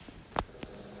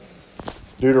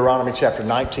Deuteronomy chapter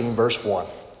 19, verse 1.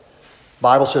 The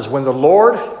Bible says, when the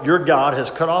Lord your God has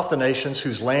cut off the nations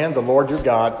whose land the Lord your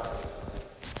God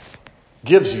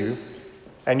gives you,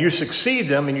 and you succeed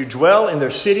them, and you dwell in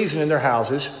their cities and in their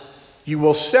houses, you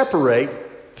will separate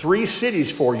 3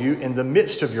 cities for you in the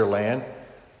midst of your land,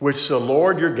 which the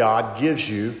Lord your God gives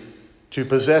you to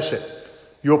possess it.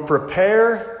 You'll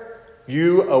prepare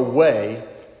you a way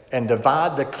and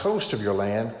divide the coast of your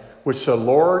land, which the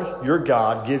Lord your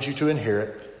God gives you to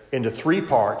inherit, into 3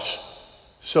 parts,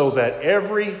 so that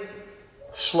every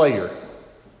slayer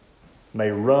may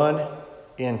run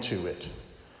into it.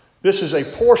 This is a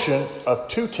portion of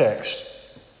 2 texts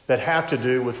that have to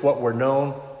do with what were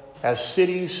known as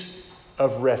cities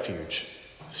of refuge.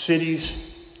 Cities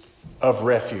of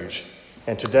refuge.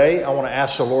 And today I want to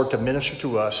ask the Lord to minister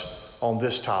to us on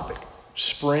this topic.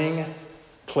 Spring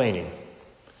cleaning.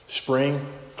 Spring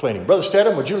cleaning. Brother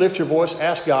Stedham, would you lift your voice?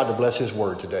 Ask God to bless His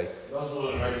word today. That's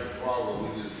what makes the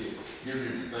problem. We just give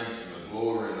you the thanks and the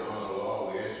glory and the honor,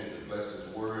 Lord. We ask you to bless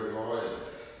His word, Lord. And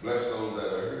bless those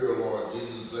that are here, Lord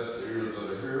Jesus. Bless the ears of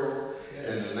the hearer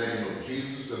in the name of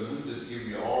Jesus. And we just give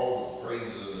you all the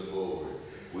praises and the glory.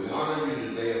 We honor you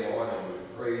today, Lord, and we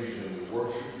praise you and we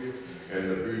worship you and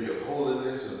the beauty of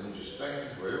holiness. And we just thank you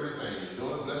for everything you're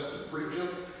doing. Bless the preacher.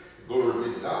 Glory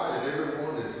be to God. And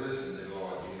everyone is listening,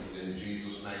 Lord Jesus. In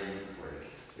Jesus' name we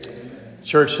pray. Amen.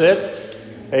 Church said,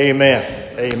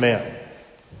 amen. Amen.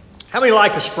 How many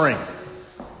like the spring?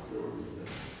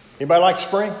 Anybody like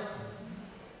spring?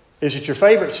 Is it your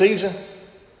favorite season?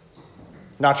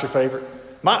 Not your favorite?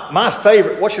 My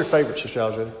favorite, what's your favorite, Sister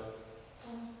Alexander?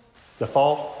 The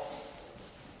fall?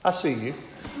 I see you.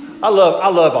 I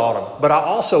love autumn, but I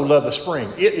also love the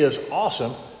spring. It is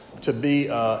awesome to be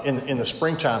in the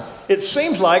springtime. It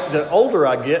seems like the older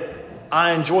I get,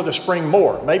 I enjoy the spring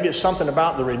more. Maybe it's something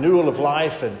about the renewal of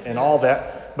life and all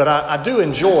that, but I do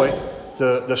enjoy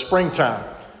the springtime.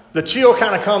 The chill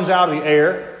kind of comes out of the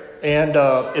air, and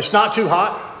it's not too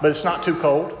hot, but it's not too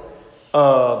cold.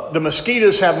 The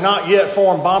mosquitoes have not yet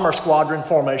formed bomber squadron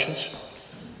formations.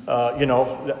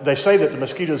 They say that the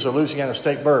mosquito is a Louisiana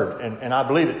state bird, and I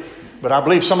believe it. But I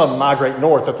believe some of them migrate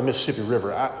north up the Mississippi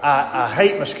River. I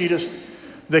hate mosquitoes.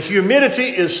 The humidity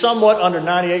is somewhat under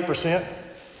 98%,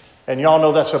 and y'all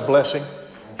know that's a blessing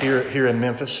here in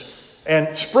Memphis.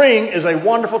 And spring is a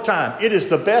wonderful time. It is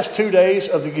the best 2 days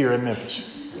of the year in Memphis,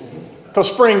 because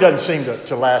spring doesn't seem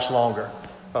to last longer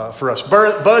for us.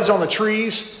 Buds on the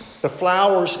trees, the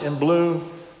flowers in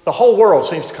bloom, the whole world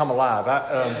seems to come alive.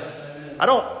 I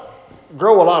don't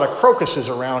grow a lot of crocuses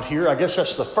around here. I guess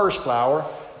that's the first flower.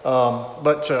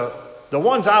 But the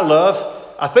ones I love,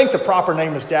 I think the proper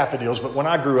name is daffodils, but when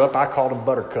I grew up, I called them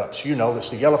buttercups. You know, that's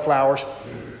the yellow flowers.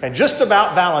 And just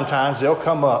about Valentine's, they'll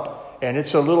come up, and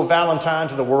it's a little Valentine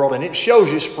to the world, and it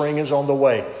shows you spring is on the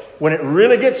way. When it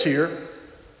really gets here,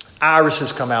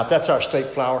 irises come out. That's our state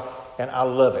flower, and I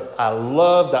love it. I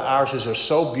love the irises. They're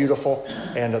so beautiful,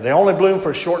 and they only bloom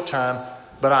for a short time,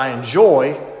 but I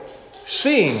enjoy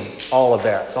seeing all of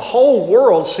that. The whole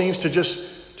world seems to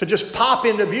just pop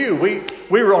into view.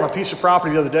 We were on a piece of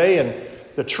property the other day, and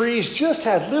the trees just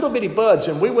had little bitty buds,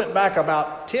 and we went back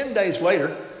about 10 days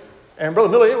later, and Brother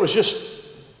Miller, it was just,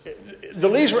 the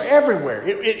leaves were everywhere.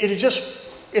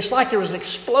 It's like there was an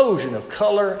explosion of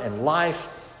color and life,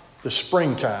 the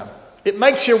springtime. It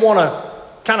makes you want to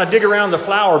kind of dig around the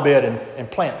flower bed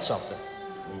and plant something.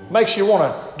 It makes you want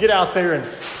to get out there and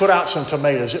put out some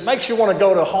tomatoes. It makes you want to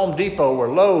go to Home Depot or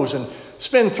Lowe's and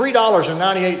spend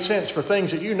 $3.98 for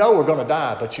things that you know are going to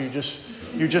die, but you just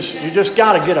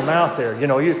got to get them out there.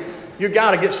 You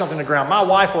got to get something to the ground. My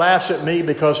wife laughs at me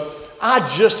because I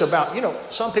just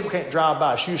about, some people can't drive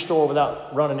by a shoe store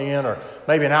without running in, or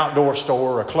maybe an outdoor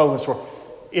store or a clothing store.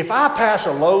 If I pass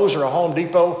a Lowe's or a Home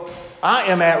Depot, I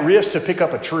am at risk to pick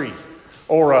up a tree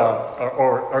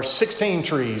or 16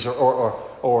 trees or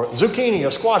zucchini or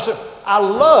squash. I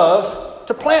love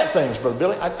to plant things, Brother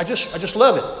Billy. I just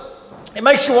love it. It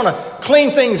makes you want to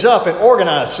clean things up and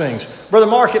organize things. Brother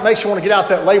Mark, it makes you want to get out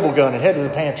that label gun and head to the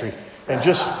pantry and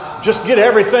just get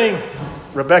everything.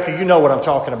 Rebecca, you know what I'm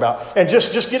talking about. And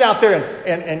just get out there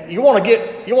and you want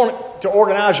to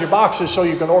organize your boxes so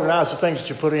you can organize the things that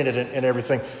you put in it and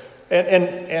everything.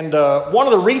 And one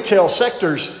of the retail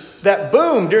sectors that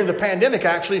boomed during the pandemic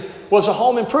actually was the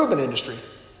home improvement industry.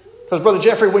 Because Brother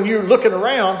Jeffrey, when you're looking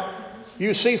around,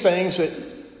 you see things that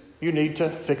you need to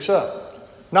fix up.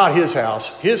 Not his house.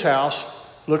 His house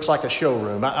looks like a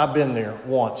showroom. I've been there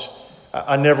once.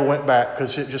 I never went back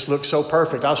because it just looked so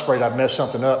perfect. I was afraid I'd mess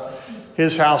something up.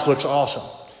 His house looks awesome.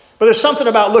 But there's something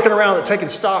about looking around and taking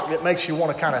stock that makes you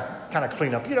want to kind of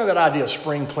clean up. You know that idea of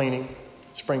spring cleaning?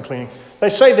 Spring cleaning. They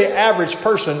say the average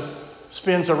person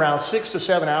spends around 6 to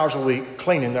 7 hours a week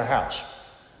cleaning their house.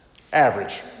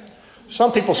 Average.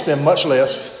 Some people spend much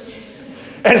less,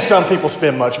 and some people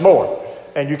spend much more.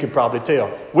 And you can probably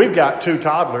tell. We've got 2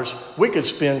 toddlers. We could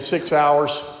spend 6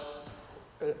 hours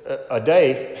a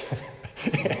day,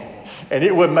 and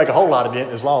it wouldn't make a whole lot of dent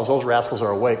as long as those rascals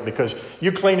are awake, because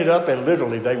you clean it up and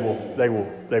literally they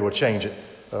will change it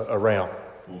around.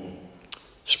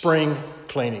 Spring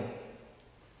cleaning.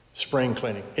 Spring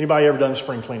cleaning. Anybody ever done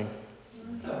spring cleaning?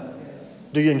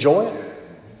 Do you enjoy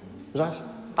it?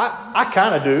 I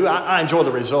kind of do. I enjoy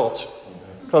the results.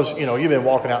 Because, you've been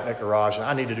walking out in that garage and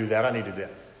I need to do that. I need to do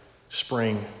that.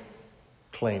 Spring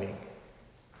cleaning.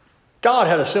 God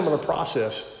had a similar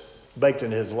process baked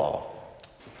into his law.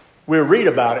 We'll read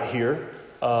about it here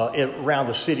around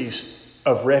the cities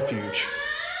of refuge.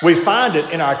 We find it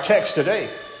in our text today.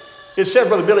 It said,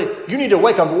 Brother Billy, you need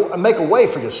to make a way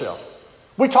for yourself.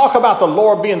 We talk about the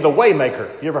Lord being the way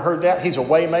maker. You ever heard that? He's a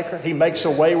way maker. He makes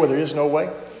a way where there is no way.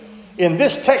 In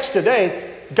this text today,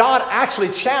 God actually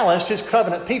challenged his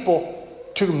covenant people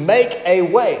to make a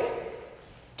way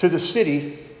to the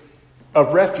city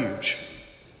of refuge.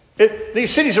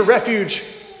 These cities of refuge,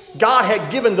 God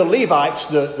had given the Levites,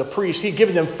 the priests, he'd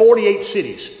given them 48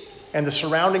 cities and the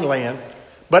surrounding land.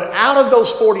 But out of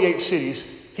those 48 cities,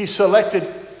 he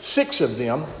selected 6 of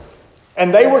them,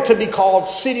 and they were to be called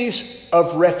cities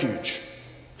of refuge.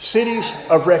 Cities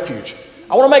of refuge.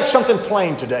 I want to make something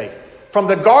plain today. From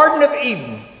the Garden of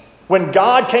Eden, when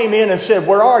God came in and said,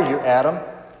 "Where are you, Adam?"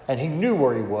 And he knew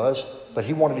where he was, but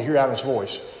he wanted to hear Adam's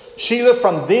voice. Sheila,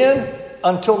 from then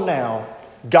until now,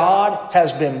 God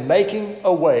has been making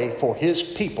a way for his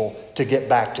people to get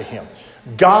back to him.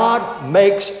 God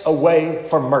makes a way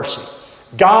for mercy.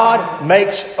 God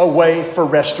makes a way for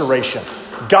restoration.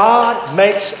 God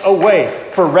makes a way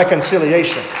for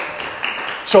reconciliation.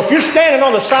 So if you're standing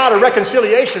on the side of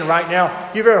reconciliation right now,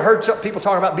 you've ever heard people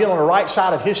talk about being on the right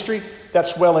side of history?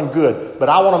 That's well and good. But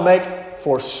I want to make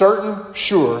for certain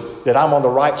sure that I'm on the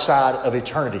right side of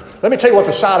eternity. Let me tell you what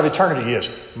the side of eternity is.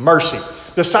 Mercy.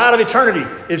 The side of eternity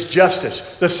is justice.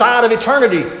 The side of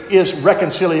eternity is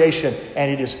reconciliation,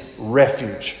 and it is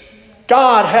refuge.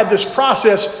 God had this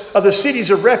process of the cities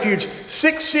of refuge.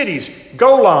 6 cities: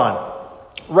 Golan,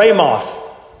 Ramoth,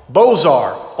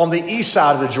 Bozar on the east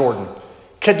side of the Jordan,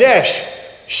 Kadesh,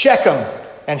 Shechem,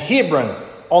 and Hebron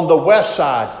on the west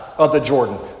side of the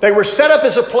Jordan. They were set up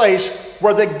as a place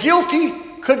where the guilty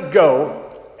could go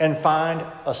and find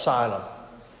asylum.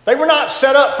 They were not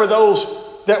set up for those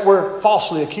that were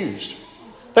falsely accused.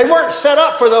 They weren't set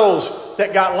up for those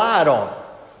that got lied on.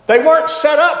 They weren't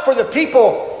set up for the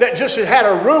people that just had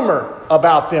a rumor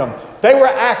about them. They were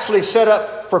actually set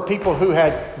up for people who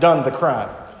had done the crime.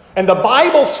 And the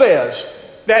Bible says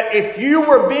that if you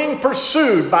were being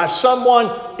pursued by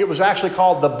someone, it was actually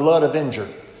called the blood avenger.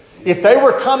 If they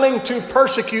were coming to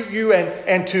persecute you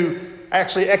and to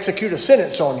actually execute a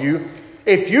sentence on you,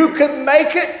 if you could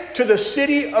make it to the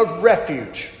city of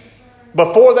refuge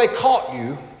before they caught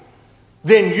you,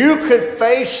 then you could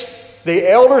face the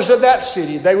elders of that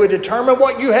city. They would determine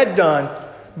what you had done.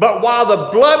 But while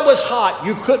the blood was hot,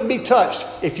 you couldn't be touched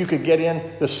if you could get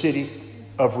in the city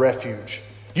of refuge.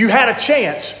 You had a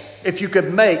chance if you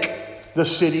could make the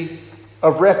city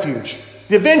of refuge.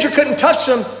 The avenger couldn't touch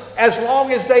them as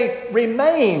long as they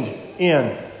remained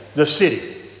in the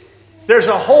city. There's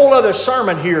a whole other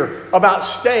sermon here about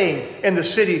staying in the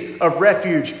city of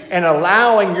refuge and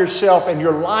allowing yourself and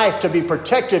your life to be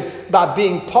protected by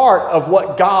being part of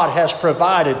what God has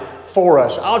provided for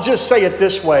us. I'll just say it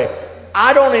this way.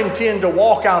 I don't intend to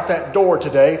walk out that door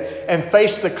today and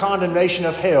face the condemnation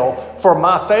of hell for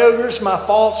my failures, my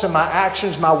faults, and my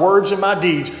actions, my words, and my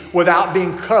deeds without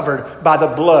being covered by the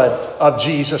blood of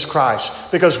Jesus Christ.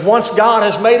 Because once God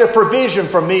has made a provision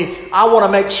for me, I want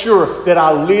to make sure that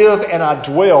I live and I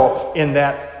dwell in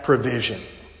that provision.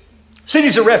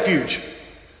 Cities of refuge.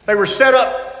 They were set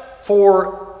up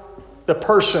for the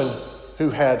person who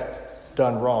had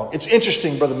done wrong. It's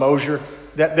interesting, Brother Mosier,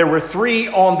 that there were 3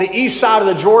 on the east side of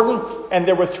the Jordan and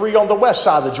there were 3 on the west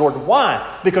side of the Jordan. Why?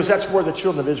 Because that's where the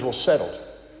children of Israel settled.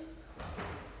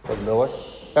 Brother Miller,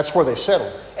 that's where they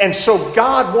settled. And so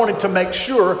God wanted to make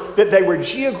sure that they were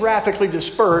geographically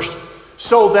dispersed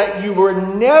so that you were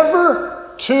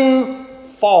never too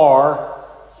far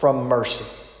from mercy.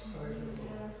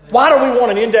 Why do we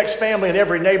want an index family in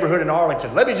every neighborhood in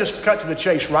Arlington? Let me just cut to the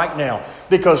chase right now.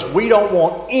 Because we don't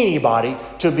want anybody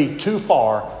to be too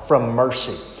far from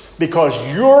mercy. Because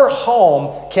your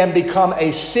home can become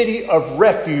a city of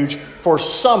refuge for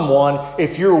someone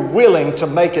if you're willing to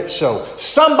make it so.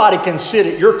 Somebody can sit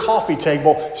at your coffee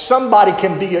table. Somebody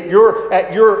can be at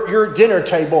your dinner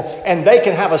table, and they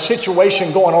can have a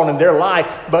situation going on in their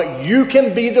life, but you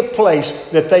can be the place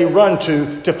that they run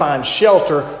to find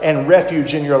shelter and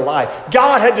refuge in your life.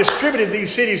 God had distributed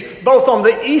these cities both on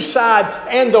the east side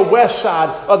and the west side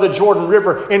of the Jordan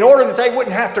River in order that they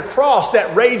wouldn't have to cross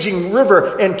that raging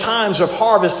river in times of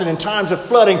harvest and in times of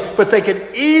flooding, but they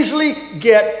could easily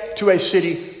get to a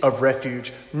city of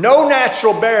refuge. No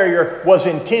natural barrier was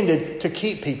intended to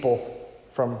keep people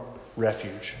from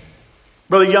refuge.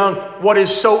 Brother Young, what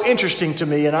is so interesting to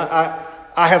me, and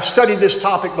I have studied this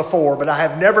topic before, but I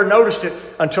have never noticed it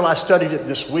until I studied it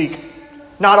this week.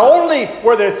 Not only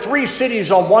were there 3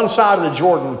 cities on one side of the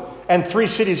Jordan and 3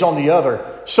 cities on the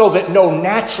other, so that no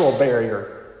natural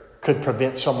barrier could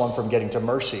prevent someone from getting to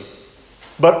mercy,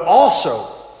 but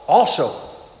also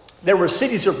there were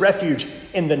cities of refuge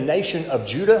in the nation of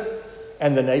Judah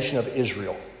and the nation of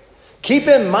Israel. Keep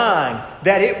in mind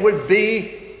that it would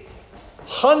be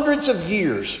hundreds of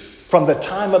years from the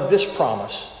time of this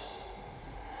promise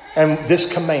and this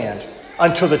command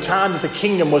until the time that the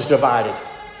kingdom was divided.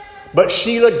 But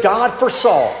Sheila, God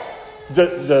foresaw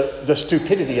the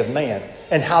stupidity of man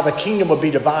and how the kingdom would be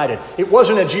divided. It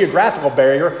wasn't a geographical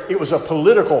barrier. It was a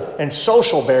political and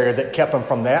social barrier that kept them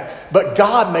from that. But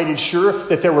God made it sure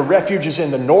that there were refuges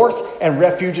in the north and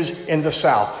refuges in the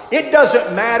south. It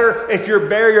doesn't matter if your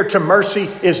barrier to mercy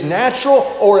is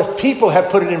natural or if people have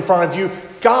put it in front of you.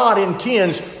 God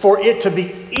intends for it to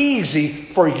be easy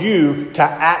for you to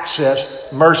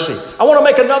access mercy. I want to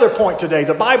make another point today.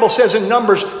 The Bible says in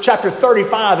Numbers chapter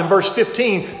 35 and verse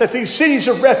 15 that these cities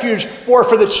of refuge were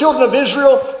for the children of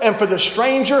Israel and for the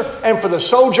stranger and for the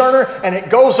sojourner. And it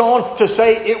goes on to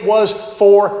say it was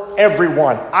for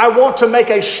everyone. I want to make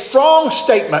a strong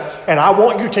statement, and I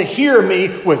want you to hear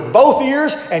me with both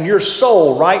ears and your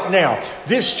soul right now.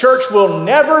 This church will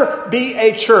never be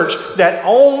a church that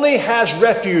only has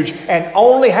refuge and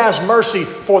only has mercy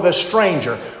for the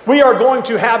stranger. We are going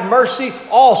to have mercy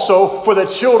also for the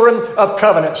children of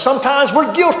covenant. Sometimes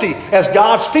we're guilty as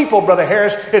God's people, Brother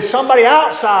Harris. If somebody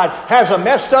outside has a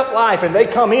messed up life and they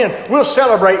come in, we'll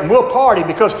celebrate and we'll party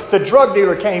because the drug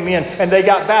dealer came in and they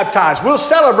got baptized. We'll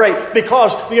celebrate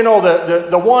because,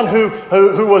 the one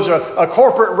who was a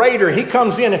corporate raider, he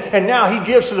comes in and now he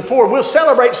gives to the poor. We'll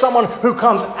celebrate someone who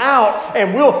comes out,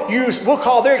 and we'll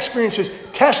call their experiences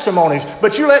testimonies.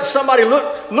 But you let somebody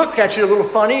look at you a little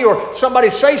funny, or somebody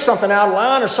say something out of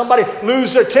line, or somebody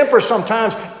lose their temper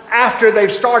sometimes after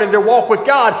they've started their walk with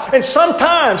God. And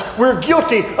sometimes we're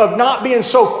guilty of not being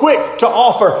so quick to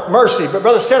offer mercy. But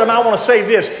Brother Stedham, I want to say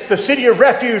this. The city of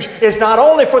refuge is not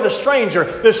only for the stranger.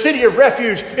 The city of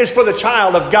refuge is for the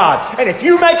child of God. And if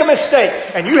you make a mistake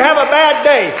and you have a bad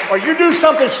day or you do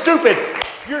something stupid,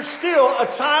 you're still a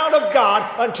child of God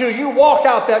until you walk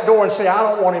out that door and say, I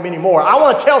don't want him anymore. I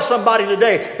want to tell somebody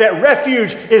today that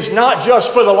refuge is not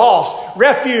just for the lost.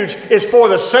 Refuge is for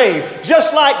the saved.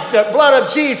 Just like the blood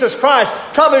of Jesus Christ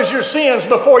covers your sins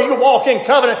before you walk in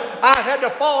covenant, I've had to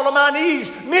fall to my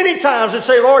knees many times and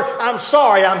say, Lord, I'm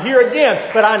sorry, I'm here again,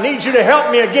 but I need you to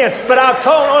help me again. But I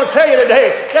want to tell you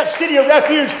today, that city of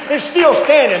refuge is still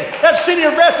standing. That city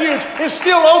of refuge is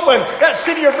still open. That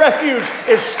city of refuge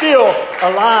is still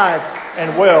alive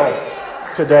and well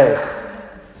today.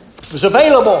 It was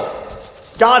available.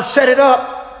 God set it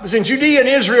up. It was in Judea and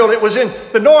Israel. It was in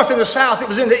the north and the south. It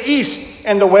was in the east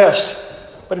and the west.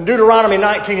 But in Deuteronomy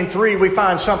 19:3, we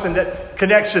find something that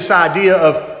connects this idea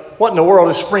of what in the world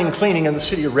is spring cleaning in the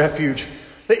city of refuge.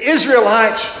 The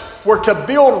Israelites were to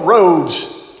build roads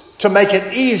to make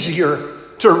it easier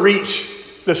to reach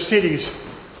the cities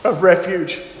of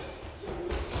refuge.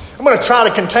 I'm going to try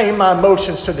to contain my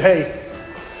emotions today.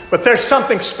 But there's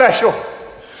something special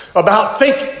about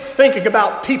thinking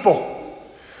about people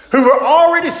who are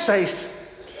already safe,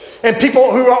 and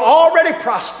people who are already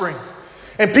prospering,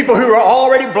 and people who are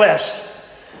already blessed.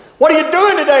 What are you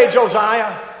doing today,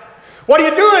 Josiah? What are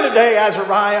you doing today,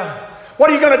 Azariah? What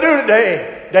are you going to do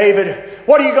today, David?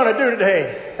 What are you going to do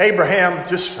today, Abraham?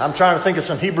 I'm trying to think of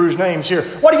some Hebrews names here.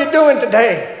 What are you doing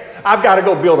today? I've got to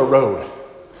go build a road.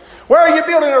 Where are you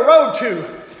building a road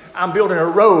to? I'm building a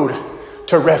road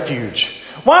to refuge.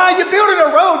 Why are you building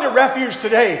a road to refuge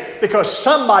today? Because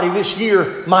somebody this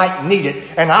year might need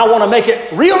it. And I want to make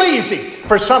it real easy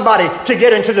for somebody to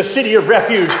get into the city of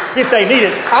refuge if they need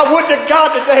it. I would to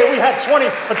God today we had 20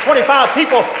 or 25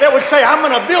 people that would say, I'm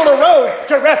going to build a road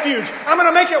to refuge. I'm going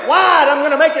to make it wide. I'm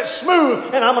going to make it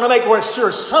smooth. And I'm going to make where it's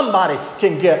sure somebody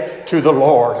can get to the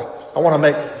Lord. I want to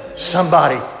make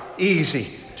somebody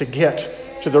easy to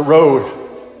get to the road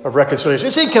of reconciliation.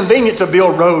 It's inconvenient to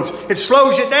build roads. It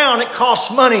slows you down. It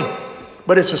costs money,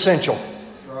 but it's essential.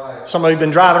 Some of you have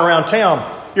been driving around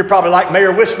town. You're probably like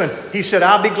Mayor Wisman. He said,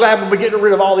 I'll be glad when we get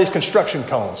rid of all these construction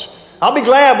cones. I'll be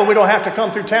glad when we don't have to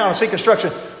come through town and see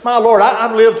construction. My Lord,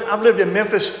 I've lived in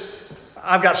Memphis.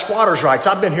 I've got squatters' rights.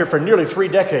 I've been here for nearly 3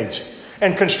 decades.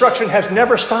 And construction has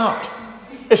never stopped.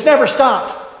 It's never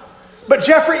stopped. But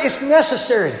Jeffrey, it's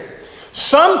necessary.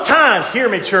 Sometimes, hear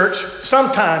me, church,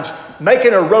 sometimes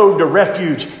making a road to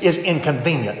refuge is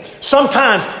inconvenient.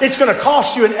 Sometimes it's going to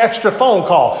cost you an extra phone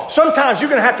call. Sometimes you're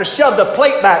going to have to shove the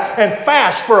plate back and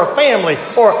fast for a family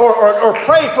or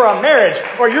pray for a marriage.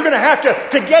 Or you're going to have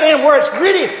to get in where it's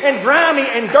gritty and grimy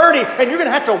and dirty. And you're going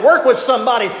to have to work with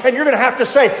somebody. And you're going to have to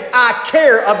say, I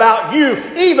care about you.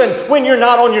 Even when you're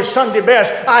not on your Sunday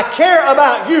best. I care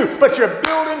about you. But you're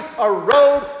building a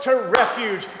road to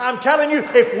refuge. I'm telling you,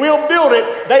 if we'll build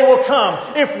it, they will come.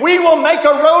 If we will make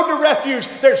a road to refuge,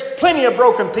 there's plenty of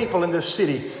broken people in this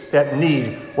city that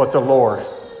need what the Lord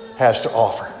has to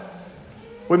offer.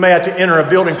 We may have to enter a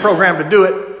building program to do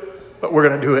it, but we're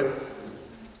going to do it.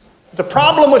 The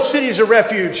problem with cities of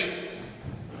refuge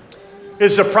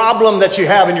is the problem that you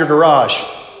have in your garage.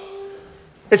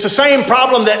 It's the same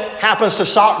problem that happens to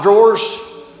sock drawers,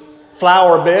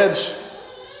 flower beds,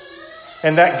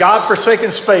 and that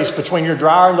God-forsaken space between your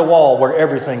dryer and the wall where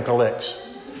everything collects.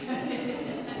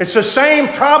 It's the same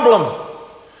problem.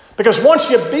 Because once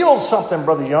you build something,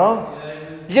 Brother Young,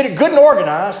 you get it good and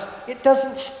organized, it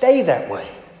doesn't stay that way.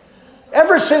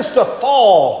 Ever since the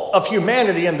fall of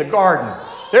humanity in the garden,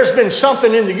 there's been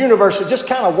something in the universe that just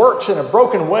kind of works in a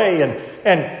broken way.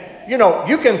 And you know,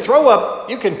 you can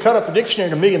cut up the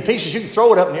dictionary in a million pieces. You can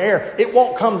throw it up in the air. It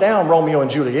won't come down Romeo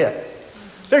and Juliet.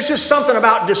 There's just something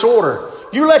about disorder.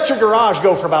 You let your garage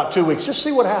go for about 2 weeks. Just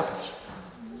see what happens.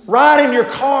 Ride in your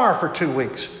car for 2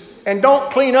 weeks. And don't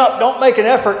clean up. Don't make an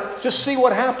effort. Just see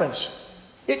what happens.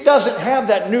 It doesn't have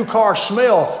that new car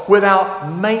smell without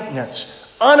maintenance.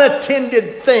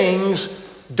 Unattended things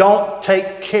don't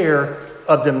take care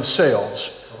of themselves.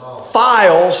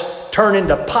 Files turn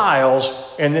into piles,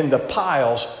 and then the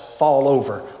piles fall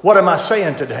over. What am I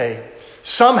saying today?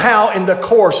 Somehow in the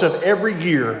course of every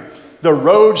year, the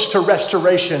roads to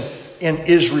restoration in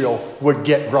Israel would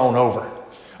get grown over.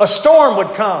 A storm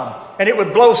would come and it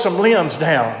would blow some limbs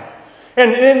down.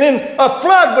 And then a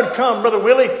flood would come, Brother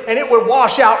Willie, and it would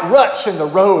wash out ruts in the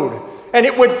road. And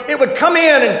it would come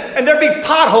in and there'd be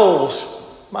potholes.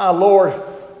 My Lord,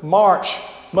 March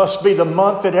must be the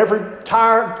month that every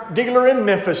tire dealer in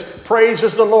Memphis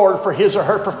praises the Lord for his or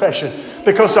her profession.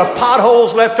 Because the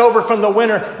potholes left over from the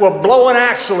winter will blow an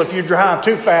axle if you drive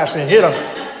too fast and hit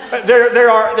them.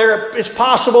 It's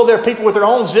possible there are people with their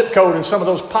own zip code in some of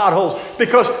those potholes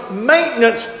because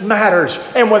maintenance matters.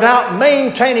 And without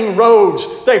maintaining roads,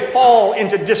 they fall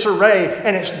into disarray.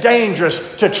 And it's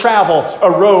dangerous to travel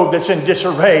a road that's in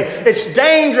disarray. It's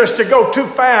dangerous to go too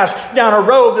fast down a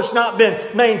road that's not been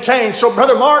maintained. So,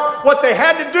 Brother Mark, what they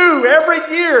had to do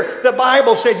every year, the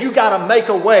Bible said, you got to make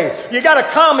a way. You got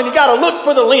to come and you got to look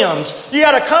for the limbs. You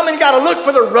got to come and you got to look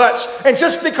for the ruts. And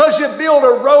just because you build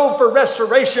a road for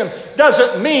restoration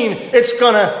doesn't mean it's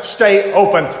going to stay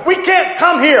open. We can't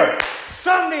come here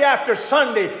Sunday after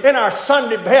Sunday in our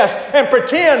Sunday best and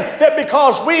pretend that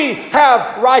because we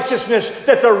have righteousness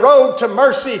that the road to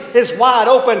mercy is wide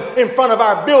open in front of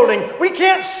our building. We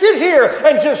can't sit here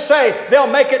and just say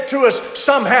they'll make it to us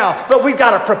somehow, but we've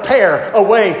got to prepare a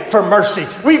way for mercy.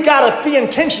 We've got to be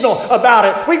intentional about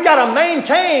it. We've got to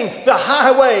maintain the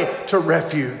highway to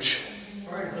refuge.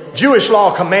 Jewish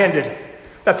law commanded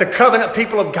that the covenant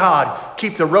people of God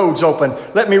keep the roads open.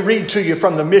 Let me read to you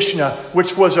from the Mishnah,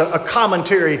 which was a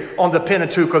commentary on the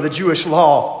Pentateuch or the Jewish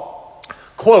law.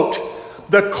 Quote,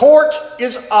 the court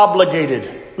is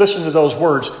obligated. Listen to those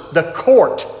words. The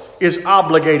court is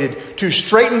obligated to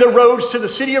straighten the roads to the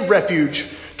city of refuge,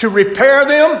 to repair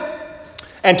them,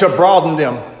 and to broaden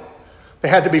them. They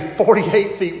had to be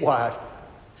 48 feet wide.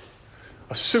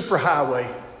 A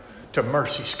superhighway to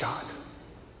mercy, Scott.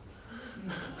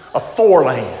 A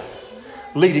 4-lane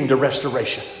leading to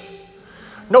restoration.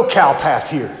 No cow path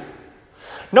here.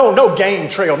 No game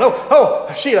trail.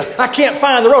 Sheila, I can't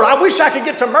find the road. I wish I could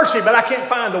get to Mercy, but I can't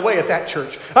find the way at that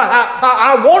church.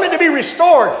 I wanted to be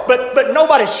restored, but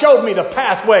nobody showed me the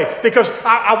pathway because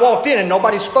I walked in and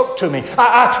nobody spoke to me.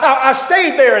 I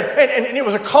stayed there and it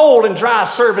was a cold and dry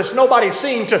service. Nobody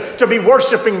seemed to be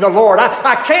worshiping the Lord.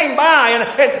 I came by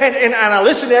and I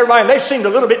listened to everybody and they seemed a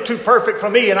little bit too perfect for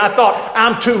me. And I thought,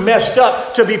 I'm too messed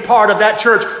up to be part of that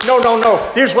church. No.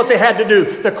 Here's what they had to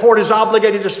do. The court is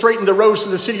obligated to straighten the roads to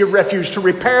the city of refuge, to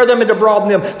repair them and to broaden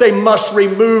them. They must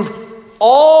remove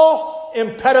all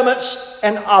impediments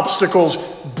and obstacles.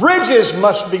 Bridges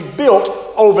must be built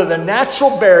over the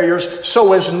natural barriers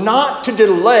so as not to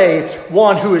delay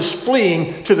one who is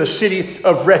fleeing to the city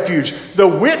of refuge. The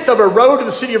width of a road to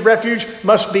the city of refuge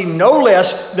must be no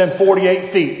less than 48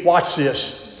 feet. Watch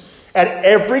this. At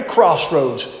every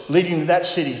crossroads leading to that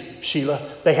city, Sheila,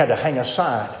 they had to hang a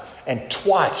sign. And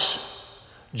twice,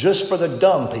 just for the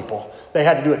dumb people, they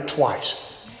had to do it twice.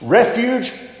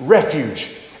 Refuge,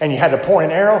 refuge. And you had to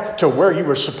point an arrow to where you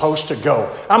were supposed to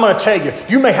go. I'm going to tell you,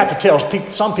 you may have to tell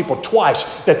some people twice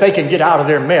that they can get out of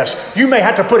their mess. You may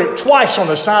have to put it twice on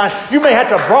the sign. You may have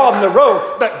to broaden the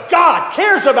road. But God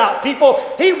cares about people.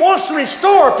 He wants to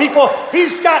restore people.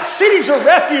 He's got cities of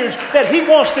refuge that He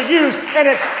wants to use. And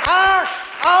it's our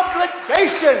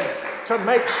obligation to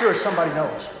make sure somebody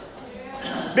knows.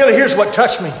 Billy, here's what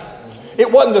touched me.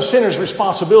 It wasn't the sinner's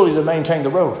responsibility to maintain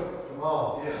the road.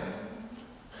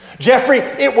 Jeffrey,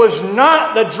 it was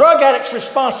not the drug addict's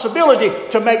responsibility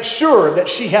to make sure that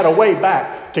she had a way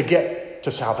back to get to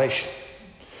salvation.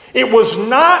 It was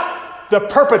not the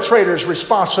perpetrator's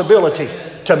responsibility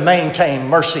to maintain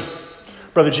mercy.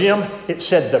 Brother Jim, it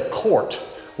said the court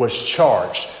was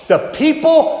charged. The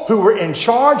people who were in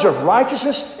charge of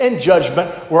righteousness and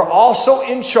judgment were also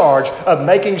in charge of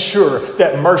making sure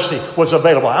that mercy was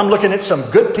available. I'm looking at some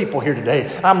good people here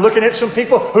today. I'm looking at some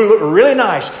people who look really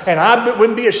nice, and I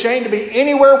wouldn't be ashamed to be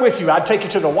anywhere with you. I'd take you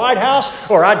to the White House,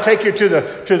 or I'd take you to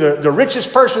the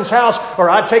richest person's house, or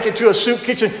I'd take you to a soup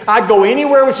kitchen. I'd go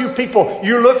anywhere with you people.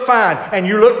 You look fine, and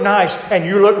you look nice, and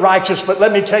you look righteous. But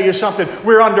let me tell you something.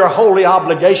 We're under a holy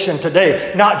obligation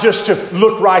today, not just to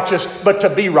look righteous, but to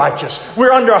be righteous.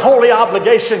 We're under a holy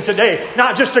obligation today,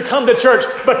 not just to come to church,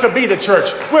 but to be the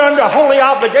church. We're under a holy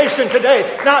obligation today,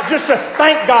 not just to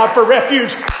thank God for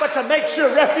refuge, but to make sure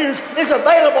refuge is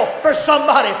available for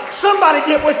somebody. Somebody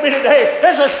get with me today.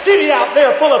 There's a city out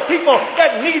there full of people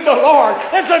that need the Lord.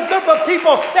 There's a group of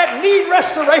people that need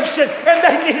restoration, and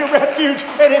they need a refuge,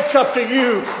 and it's up to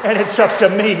you and it's up to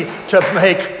me to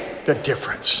make the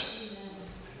difference.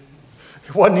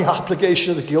 It wasn't the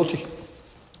obligation of the guilty.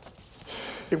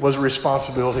 It was a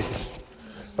responsibility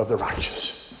of the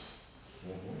righteous.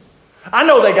 I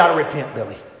know they got to repent,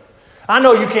 Billy. I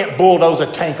know you can't bulldoze a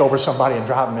tank over somebody and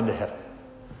drive them into heaven.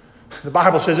 The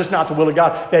Bible says it's not the will of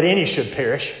God that any should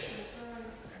perish.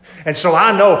 And so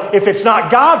I know if it's not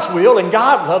God's will and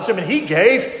God loves them and He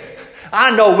gave,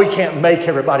 I know we can't make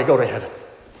everybody go to heaven.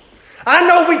 I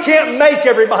know we can't make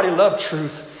everybody love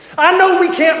truth. I know we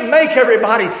can't make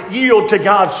everybody yield to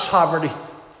God's sovereignty.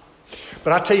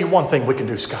 But I tell you one thing we can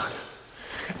do, Scott.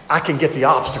 I can get the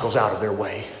obstacles out of their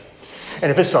way.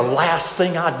 And if it's the last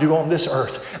thing I do on this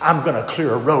earth, I'm going to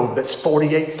clear a road that's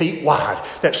 48 feet wide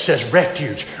that says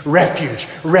refuge, refuge,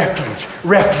 refuge,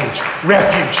 refuge,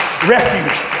 refuge,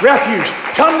 refuge, refuge.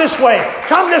 Come this way.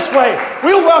 Come this way.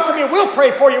 We'll welcome you. We'll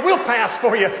pray for you. We'll pass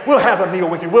for you. We'll have a meal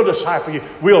with you. We'll disciple you.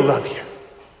 We'll love you.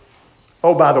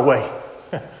 Oh, by the way,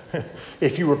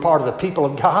 if you were part of the people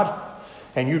of God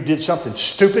and you did something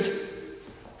stupid,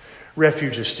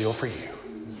 refuge is still for you.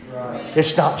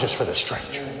 It's not just for the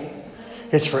stranger.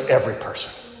 It's for every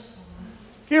person.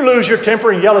 If you lose your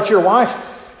temper and yell at your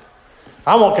wife,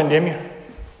 I won't condemn you.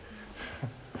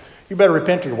 You better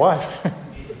repent to your wife.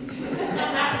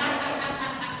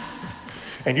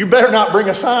 And you better not bring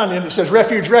a sign in that says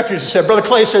refuge, refuge. It said, Brother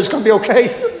Clay says it's going to be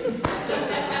okay.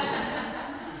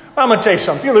 I'm going to tell you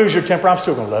something. If you lose your temper, I'm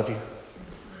still going to love you.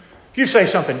 If you say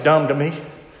something dumb to me, I'm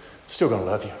still going to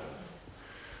love you.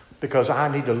 Because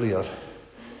I need to live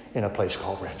in a place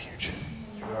called refuge.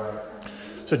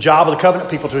 It's the job of the covenant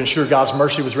people to ensure God's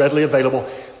mercy was readily available.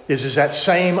 Is that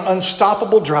same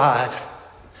unstoppable drive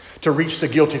to reach the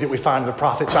guilty that we find in the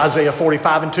prophets. Isaiah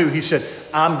 45:2, he said,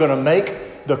 I'm going to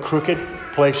make the crooked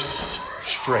places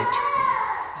straight.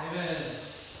 Amen.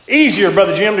 Easier,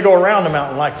 Brother Jim, to go around the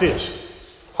mountain like this.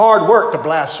 Hard work to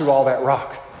blast through all that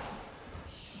rock.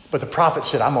 But the prophet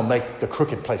said, I'm going to make the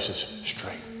crooked places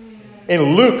straight.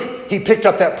 In Luke, he picked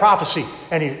up that prophecy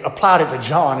and he applied it to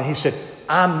John. And he said,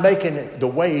 I'm making the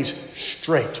ways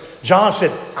straight. John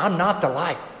said, I'm not the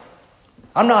light.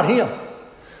 I'm not him.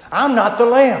 I'm not the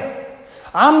Lamb.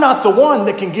 I'm not the one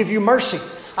that can give you mercy.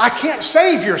 I can't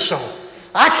save your soul.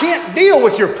 I can't deal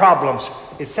with your problems.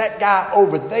 It's that guy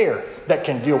over there that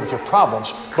can deal with your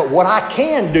problems. But what I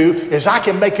can do is I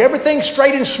can make everything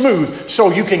straight and smooth so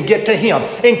you can get to him.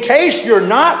 In case you're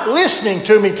not listening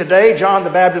to me today, John the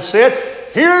Baptist said,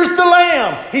 here's the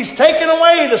Lamb. He's taken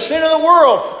away the sin of the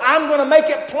world. I'm going to make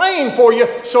it plain for you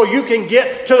so you can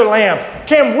get to the Lamb.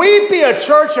 Can we be a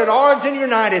church at Arlington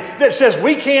United that says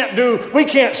we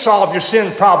can't solve your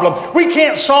sin problem. We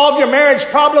can't solve your marriage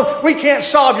problem. We can't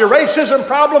solve your racism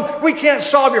problem. We can't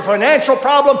solve your financial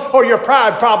problem or your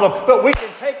pride problem. But we can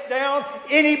take down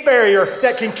any barrier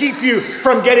that can keep you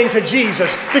from getting to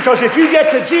Jesus. Because if you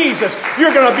get to Jesus,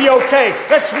 you're going to be okay.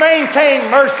 Let's maintain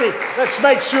mercy. Let's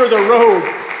make sure the road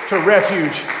to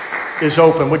refuge is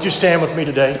open. Would you stand with me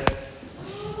today?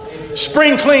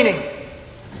 Spring cleaning.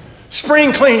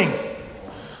 Spring cleaning.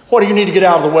 What do you need to get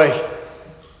out of the way?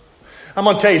 I'm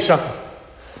going to tell you something.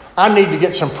 I need to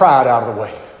get some pride out of the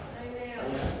way.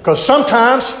 Because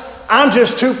sometimes I'm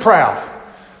just too proud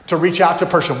to reach out to a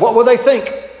person. What will they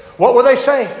think? What will they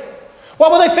say?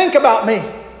 What will they think about me?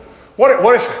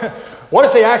 What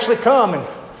if they actually come and,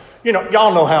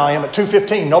 y'all know how I am. At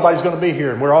 2:15, nobody's going to be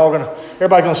here, and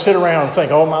everybody's going to sit around and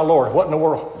think, oh my Lord, what in the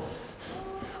world?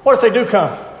 What if they do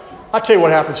come? I'll tell you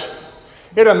what happens.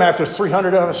 It doesn't matter if there's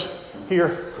 300 of us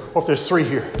here or if there's 3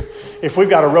 here. If we've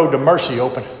got a road to mercy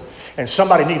open and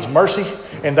somebody needs mercy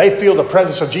and they feel the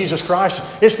presence of Jesus Christ,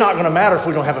 it's not going to matter if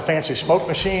we don't have a fancy smoke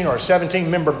machine or a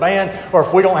 17-member band or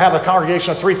if we don't have a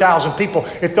congregation of 3,000 people.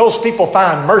 If those people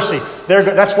find mercy,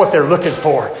 that's what they're looking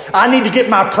for. I need to get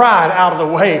my pride out of the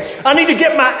way. I need to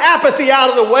get my apathy out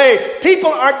of the way.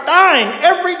 People are dying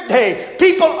every day.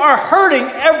 People are hurting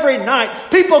every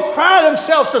night. People cry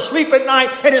themselves to sleep at night,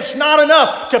 and it's not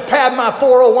enough to pad my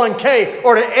 401k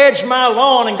or to edge my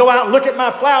lawn and go out and look at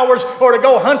my flowers or to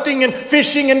go hunting and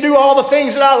fishing and do all the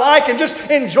things that I like and just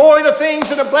enjoy the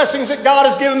things and the blessings that God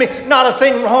has given me. Not a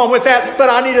thing wrong with that, but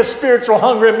I need a spiritual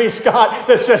hunger in me, Scott,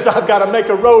 that says I've got to make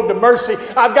a road to mercy.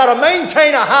 I've got to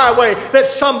maintain a highway that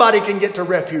somebody can get to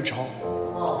refuge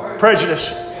home.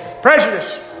 Prejudice.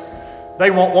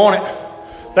 They won't want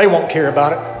it. They won't care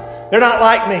about it. They're not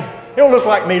like me. They don't look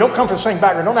like me. Don't come from the same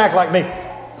background. Don't act like me.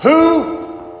 Who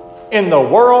in the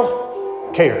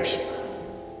world cares?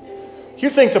 You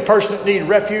think the person that needs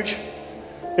refuge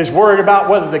is worried about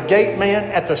whether the gate man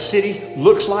at the city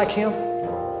looks like him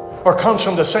or comes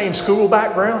from the same school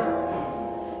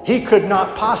background? He could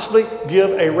not possibly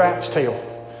give a rat's tail.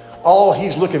 All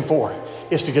he's looking for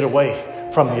is to get away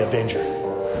from the avenger.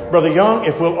 Brother Young,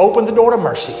 if we'll open the door to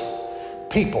mercy,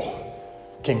 people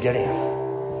can get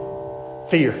in.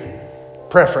 Fear,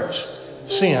 preference,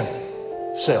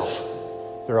 sin, self.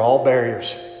 They're all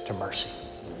barriers to mercy.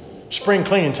 Spring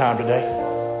cleaning time today.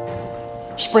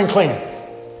 Spring cleaning.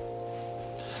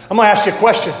 I'm going to ask you a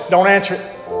question. Don't answer it.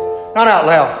 Not out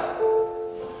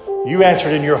loud. You answer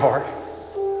it in your heart.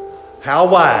 How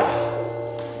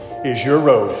wide is your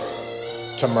road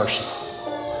to mercy?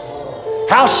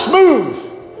 How smooth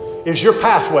is your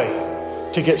pathway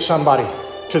to get somebody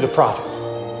to the prophet?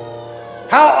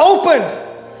 How open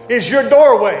is your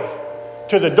doorway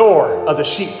to the door of the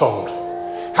sheepfold?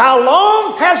 How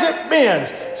long has it been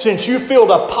since you filled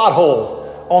a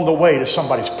pothole on the way to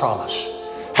somebody's promise?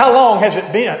 How long has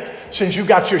it been since you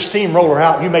got your steamroller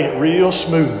out and you made it real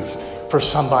smooth for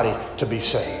somebody to be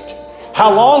saved?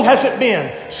 How long has it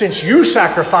been since you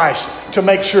sacrificed to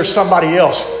make sure somebody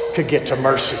else could get to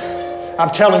mercy?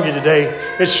 I'm telling you today,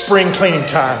 it's spring cleaning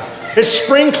time. It's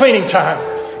spring cleaning time.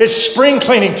 It's spring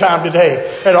cleaning time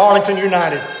today at Arlington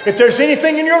United. If there's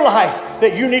anything in your life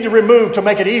that you need to remove to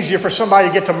make it easier for somebody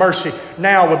to get to mercy,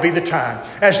 now would be the time.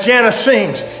 As Janice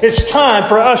sings, it's time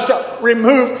for us to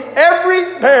remove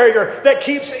every barrier that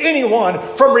keeps anyone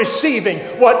from receiving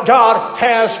what God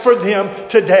has for them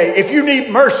today. If you need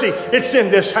mercy, it's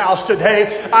in this house today.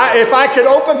 If I could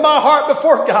open my heart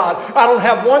before God, I don't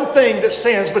have one thing that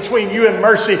stands between you and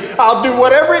mercy. I'll do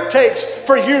whatever it takes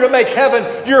for you to make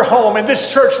heaven your home. And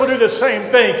this church will do the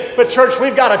same thing. But church,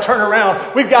 we've got to turn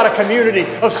around. We've got a community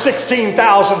of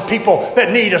 16,000 people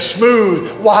that need a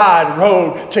smooth, wide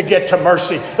road to get to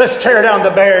mercy. Let's tear down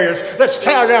the barriers. Let's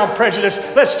tear down prejudice.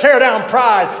 Let's tear down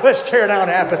pride. Let's tear down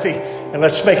apathy. And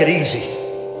let's make it easy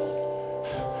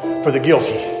for the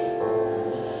guilty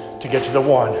to get to the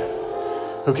one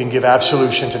who can give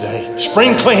absolution today.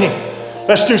 Spring cleaning.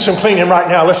 Let's do some cleaning right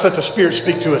now. Let's let the Spirit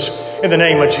speak to us in the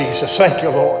name of Jesus. Thank you,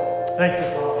 Lord. Thank you,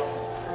 Lord.